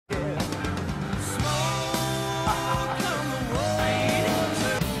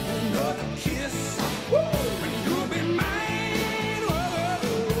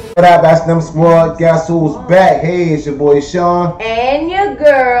What up, S&M Squad? Guess who's back? Hey, it's your boy Sean. And your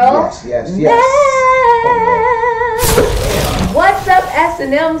girl. Yes. What's up,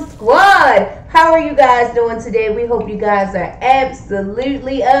 S&M Squad? How are you guys doing today? We hope you guys are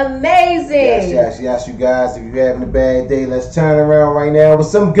absolutely amazing. Yes, you guys. If you're having a bad day, let's turn around right now with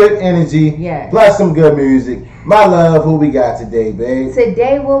some good energy. Yes. Plus some good music. My love, who we got today, babe?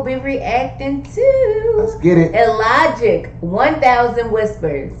 Today we'll be reacting to... Let's get it. Illogic, 1,000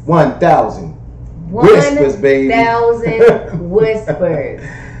 Whispers. 1,000 Whispers, baby. 1,000 Whispers.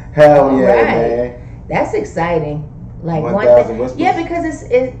 Hell yeah, right. man. That's exciting. Like 1,000 Whispers. Yeah, because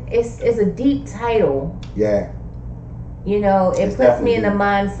it's a deep title. Yeah. You know, it It's puts me in definitely a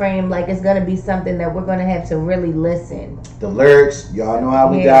mind frame like it's gonna be something that we're gonna have to really listen. The lyrics, y'all know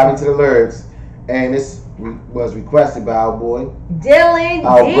how we dive into the lyrics, and this was requested by our boy Dylan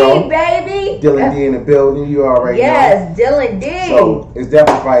D, baby. Dylan D in the building. You already know. Yes, Dylan D. So it's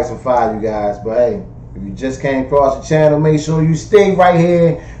definitely probably some fire, you guys. But hey, if you just came across the channel, make sure you stay right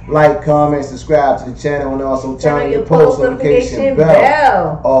here. Like, comment, subscribe to the channel, and also turn on your post notification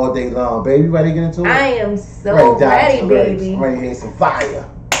bell all day long. Baby, ready to get into it? I am so ready, baby. I'm ready to hear some fire.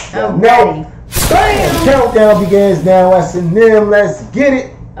 I'm ready. Bam! Countdown begins now. S&M, let's get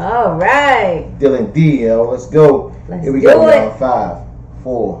it. All right. Dylan D, yo, let's go. Here we go, y'all. 5,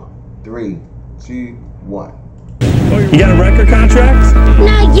 4, 3, 2, 1. You got a record contract?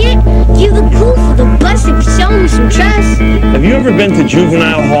 Not yet. You look cool for the bus if you show me some trust. Have you ever been to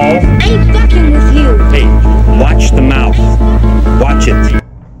Juvenile Hall? I ain't fucking with you. Hey, watch the mouth. Watch it.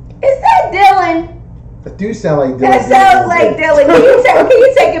 Is that Dylan? That do sound like Dylan. That sounds like Dylan. Can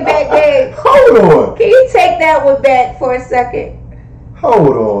you take it back, babe? Hold on. Can you take that one back for a second?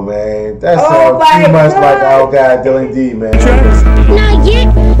 Hold on, man. That sounds too much like our guy Dylan D, man. Not yet.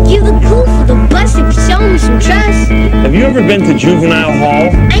 You look cool for the bus if you show me some trust. Have you ever been to Juvenile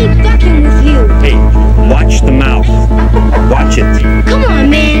Hall? I ain't fucking with you. Hey, watch the mouth. Watch it. Come on,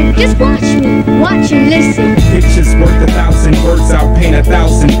 man. Just watch me. Watch and listen. Pictures worth 1,000 words, I'll paint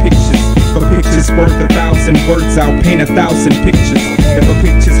 1,000 pictures. If a picture's worth 1,000 words, I'll paint 1,000 pictures. If a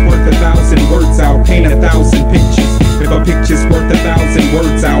picture's worth 1,000 words, I'll paint 1,000 pictures. If a picture's worth 1,000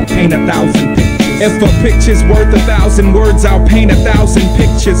 words, I'll paint 1,000 pictures. If a picture's worth 1,000 words, I'll paint 1,000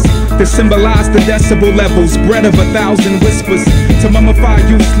 pictures to symbolize the decibel levels, bred of 1,000 whispers. To mummify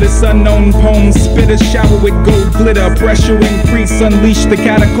useless, unknown poems, spit a shower with gold glitter, pressure increase, unleash the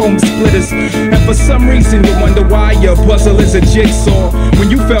catacomb splitters. And for some reason, you wonder why your puzzle is a jigsaw.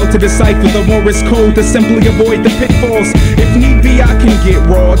 When you fail to decipher the Morse code to simply avoid the pitfalls. If need be, I can get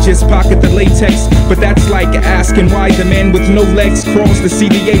raw, just pocket the latex. But that's like asking why the man with no legs crawls to see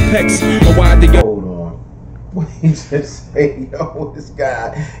the apex, or why the Hold on. What he just say? Yo, this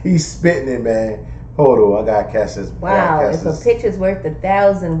guy, he's spitting it, man. Hold on, I gotta catch this. Wow, if a picture's worth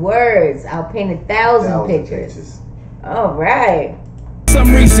 1,000 words, I'll paint 1,000 pictures. All right. For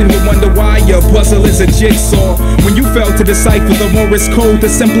some reason you wonder why your puzzle is a jigsaw. When you fail to decipher the Morse code to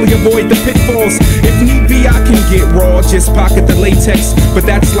simply avoid the pitfalls. If need be, I can get raw, just pocket the latex. But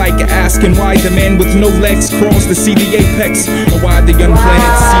that's like asking why the man with no legs crawls to see the apex, or why the young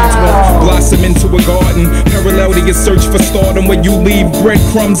planet seeds won't blossom into a garden. Parallel to your search for stardom, where you leave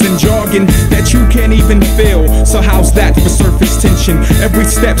breadcrumbs and jargon that you can't even feel. So how's that for surface tension? Every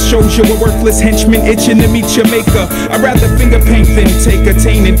step shows you a worthless henchman itching to meet your maker. I'd rather finger paint than take a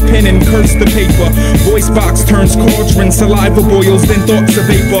tainted pen and curse the paper. Voice box turns cauldron, saliva boils, then thoughts of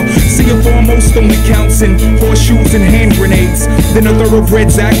vapor. See and foremost only counts in horseshoes and hand grenades. Then a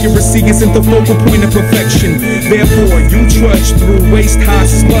thoroughbred's accuracy isn't the focal point of perfection. Therefore, you trudge through waist-high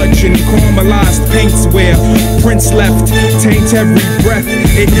sludge and caramelized paints where prints left taint every breath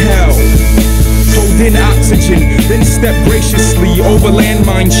in hell. Hold in oxygen, then step graciously over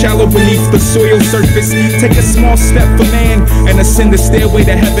landmine shallow beneath the soil surface. Take a small step for man and ascend the stairway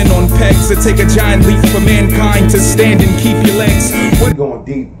to heaven on pegs. Or take a giant leap for mankind to stand and keep your legs. What going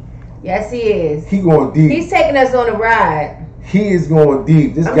deep? Yes, he is. He going deep. He's taking us on a ride. He is going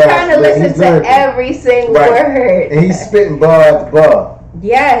deep. This I'm guy trying to listen to every single word. And he's spitting bar after bar.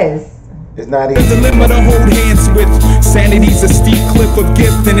 Yes. It's not There's easy. a limit to hold hands with. Sanity's a steep cliff of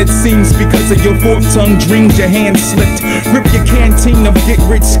gift, and it seems because of your forked tongue dreams your hand slipped. Rip your canteen of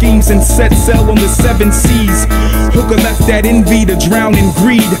get-rich schemes and set sail on the 7 seas. Hooker left that envy to drown in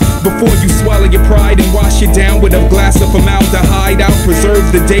greed before you swallow your pride and wash it down with a glass of formaldehyde. I'll preserve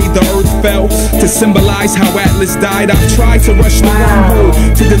the day the earth fell to symbolize how Atlas died. I've tried to rush the wormhole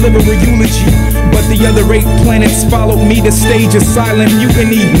to deliver a eulogy, but the other 8 planets followed me to stage a silent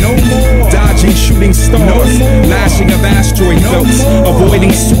mutiny. No more. Dodge dodging shooting stars, lashing of asteroid belts, avoiding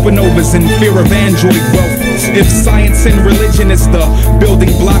supernovas in fear of android wealth. If science and religion is the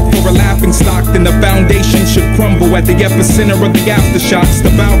building block for a laughing stock, then the foundation should crumble at the epicenter of the aftershocks. The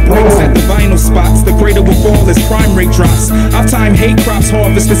bow breaks at the vinyl spots, the greater will fall as crime rate drops. I've timed hate crops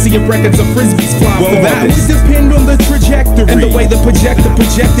harvest to see if records of frisbees fly. Well, that would depend on the trajectory and the way the projector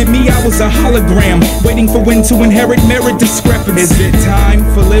projected me. I was a hologram, waiting for when to inherit merit discrepancy. Is it time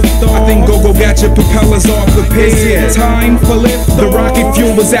for liftoff? I think Go-Go got your propellers off the pit. Is it time for liftoff? The rocket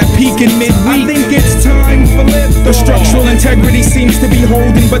fuel was at peak in midweek. I think it's time for liftoff. The structural integrity seems to be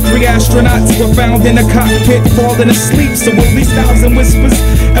holding, but 3 astronauts were found in a cockpit falling asleep. So will these 1,000 whispers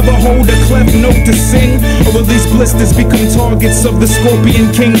ever hold a cleft note to sing? Or will these blisters become targets of the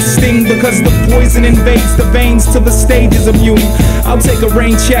Scorpion King's sting? Because the poison invades the veins till the stage is immune. I'll take a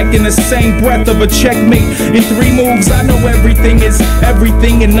rain check in the same breath of a checkmate. In 3 moves I know everything is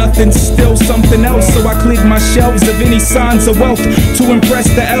everything and nothing's still something else. So I cleared my shelves of any signs of wealth to impress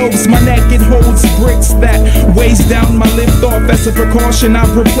the elves. My neck, it holds bricks that weighs down my lift off. As a precaution,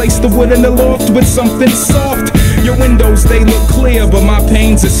 I've replaced the wood in the loft with something soft. Your windows, they look clear, but my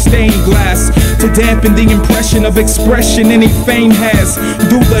panes are stained glass to dampen the impression of expression any fame has.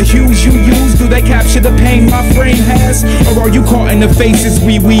 Do the hues you use, do they capture the pain my frame has? Or are you caught in the faces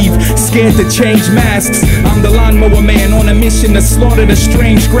we weave, scared to change masks? I'm the lawnmower man on a mission to slaughter the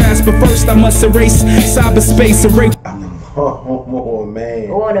strange grass, but first I must erase cyberspace, erase. I'm the lawnmower man.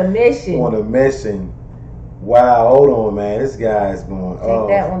 On a mission. On a mission. Wow, hold on, man. This guy's going. Take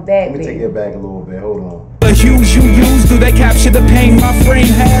that one back, let me take it back a little bit. Hold on. The hues you use, do they capture the pain my frame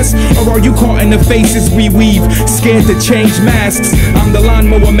has? Or are you caught in the faces we weave, scared to change masks? I'm the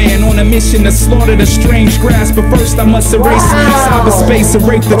lawnmower man on a mission to slaughter the strange grass, but first I must erase cyberspace and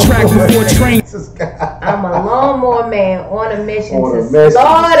rape the track before train. I'm a lawnmower man on a mission to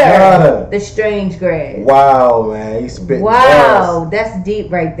slaughter the strange grass. Wow, man, he's spitting. Wow, that's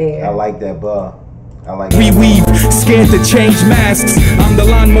deep right there. I like that bar. I like we weave, scared to change masks. I'm the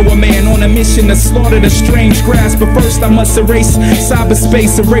lawnmower man on a mission to slaughter the strange grass, but first I must erase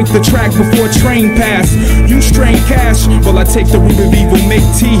cyberspace and rape the track before train pass. You strain cash, while I take the root of evil, make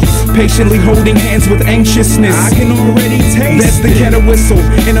tea, patiently holding hands with anxiousness. I can already taste. That's the kettle whistle,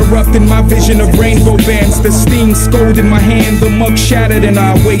 interrupting my vision of rainbow bands. The steam scolded in my hand, the mug shattered and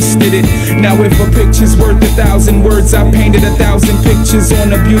I wasted it. Now if a picture's worth 1,000 words, I painted 1,000 pictures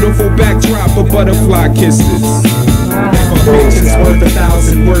on a beautiful backdrop of butterfly kisses. If a picture's worth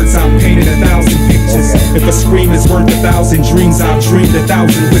 1,000 words, I've painted 1,000 pictures. If a scream is worth 1,000 dreams, I've dreamed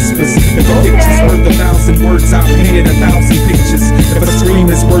 1,000 whispers. If a picture's worth 1,000 words, I've painted 1,000 pictures. If a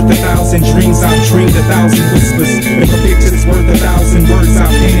scream is worth 1,000 dreams, I've dreamed 1,000 whispers. If a picture's worth 1,000 words, I've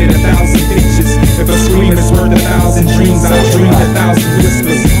painted 1,000 pictures. If a scream is worth 1,000 dreams, I've dreamed 1,000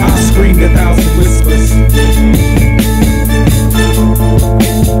 whispers. I've screamed 1,000 whispers.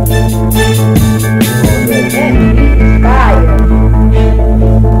 Fire.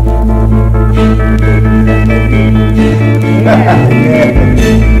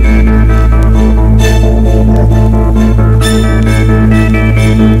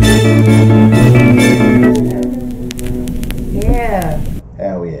 Yeah.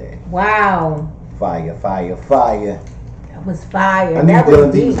 Hell yeah. Wow. Fire, fire, fire. That was fire. I knew that Dylan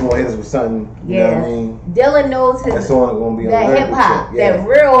was D deep. was going to hit us with something. You know what I mean? Dylan knows his that song going to be that on hip hop, yeah. that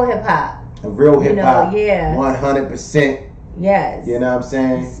real hip hop. The real hip hop. Yeah. 100%. Yes. You know what I'm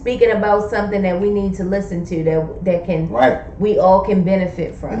saying? Speaking about something that we need to listen to, that can we all can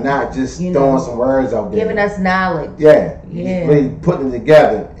benefit from. And not just throwing some words out there. Giving us knowledge. Yeah. Yeah. Really putting it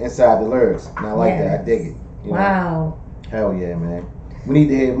together inside the lyrics. And I like that. I dig it. You wow. know? Hell yeah, man. We need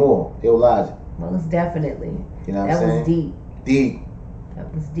to hear more. Illogic. Most definitely. You know what I'm saying? That was deep. Deep.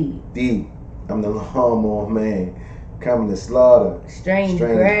 That was deep. Deep. I'm the lawnmower man. Coming to slaughter. Strange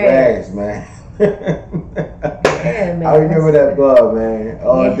grass, man. Yeah, man. I remember that bug, man.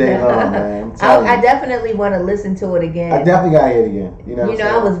 All day long, man. I definitely want to listen to it again. I definitely got to hear it again. You know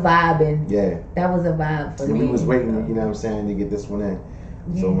I was vibing. Yeah. That was a vibe for me. We was waiting, you know what I'm saying, to get this one in.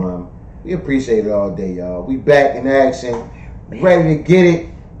 Yeah. So we appreciate it all day, y'all. We back in action, ready to get it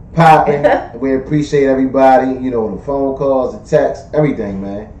popping. We appreciate everybody, you know, the phone calls, the texts, everything,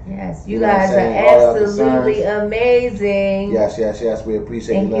 man. Yes, you guys are absolutely amazing. Yes. We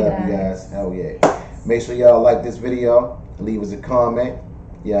appreciate the love, you guys. Hell yeah. Make sure y'all like this video. Leave us a comment.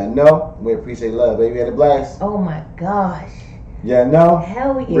 Yeah, I know. We appreciate love, baby. We had a blast. Oh my gosh. Yeah, I know.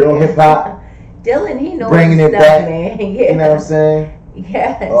 Hell yeah. Real hip hop. Dylan, he knows bringing it stuff, back. Man. Yeah. You know what I'm saying?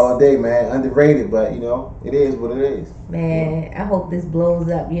 Yes. All day, man. Underrated, but you know, it is what it is. Man, I hope this blows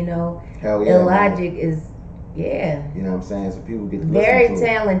up, you know. Hell yeah. Illogic is, You know what I'm saying? So people get to very listen to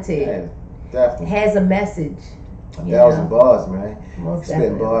talented. Yeah. Definitely. has a message. 1,000 bars, man. Most Spitting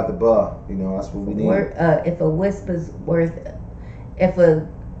definitely. bar after bar. You know, that's what we need. If a whisper's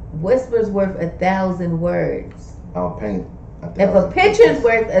worth 1,000 words. I'll paint. If a picture's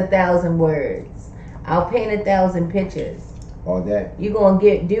worth 1,000 words, I'll paint 1,000 pictures. All day. You're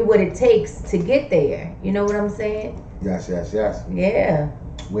gonna do what it takes to get there. You know what I'm saying? Yes. Yeah.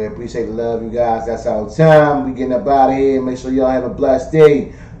 We appreciate the love, you guys. That's our time. We getting up out of here. Make sure y'all have a blessed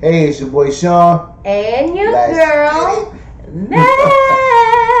day. Hey, it's your boy Sean. And your Let's girl, Mel. I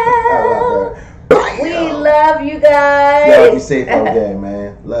love her. We love you guys. Y'all be safe out there,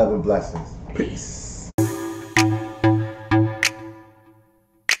 man. Love and blessings. Peace.